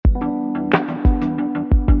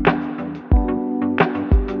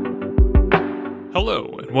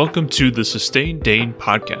Hello, and welcome to the Sustain Dane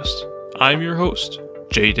podcast. I'm your host,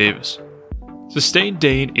 Jay Davis. Sustain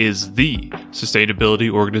Dane is the sustainability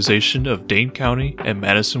organization of Dane County and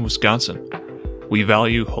Madison, Wisconsin. We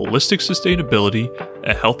value holistic sustainability,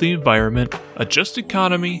 a healthy environment, a just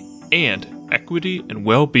economy, and equity and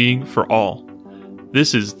well-being for all.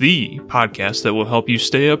 This is the podcast that will help you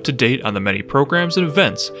stay up to date on the many programs and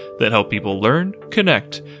events that help people learn,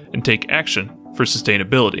 connect, and take action for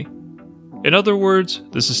sustainability. In other words,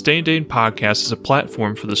 the Sustain Dane podcast is a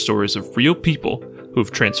platform for the stories of real people who have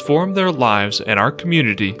transformed their lives and our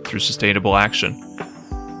community through sustainable action.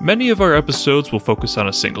 Many of our episodes will focus on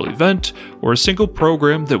a single event or a single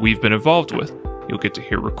program that we've been involved with. You'll get to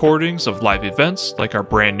hear recordings of live events like our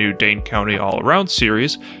brand new Dane County All Around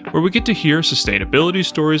series, where we get to hear sustainability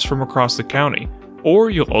stories from across the county.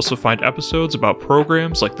 Or you'll also find episodes about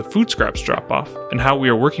programs like the Food Scraps Drop-Off and how we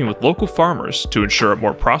are working with local farmers to ensure a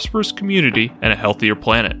more prosperous community and a healthier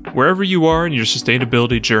planet. Wherever you are in your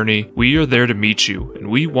sustainability journey, we are there to meet you,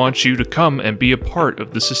 and we want you to come and be a part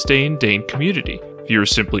of the Sustain Dane community. If you are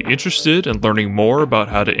simply interested in learning more about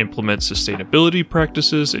how to implement sustainability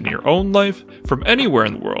practices in your own life from anywhere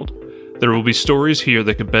in the world, there will be stories here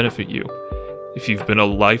that can benefit you. If you've been a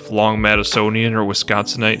lifelong Madisonian or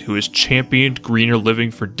Wisconsinite who has championed greener living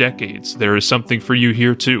for decades, there is something for you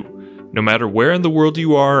here too. No matter where in the world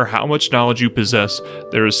you are or how much knowledge you possess,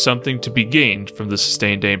 there is something to be gained from the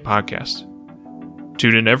Sustain Dane podcast.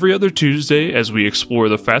 Tune in every other Tuesday as we explore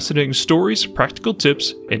the fascinating stories, practical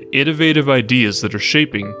tips, and innovative ideas that are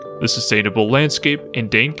shaping the sustainable landscape in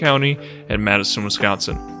Dane County and Madison,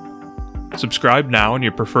 Wisconsin. Subscribe now on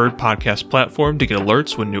your preferred podcast platform to get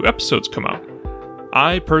alerts when new episodes come out.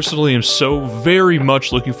 I personally am so very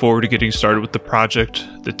much looking forward to getting started with the project.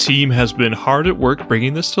 The team has been hard at work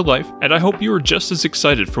bringing this to life, and I hope you are just as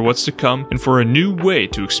excited for what's to come and for a new way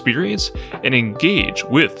to experience and engage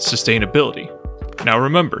with sustainability. Now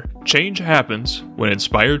remember, change happens when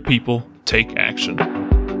inspired people take action.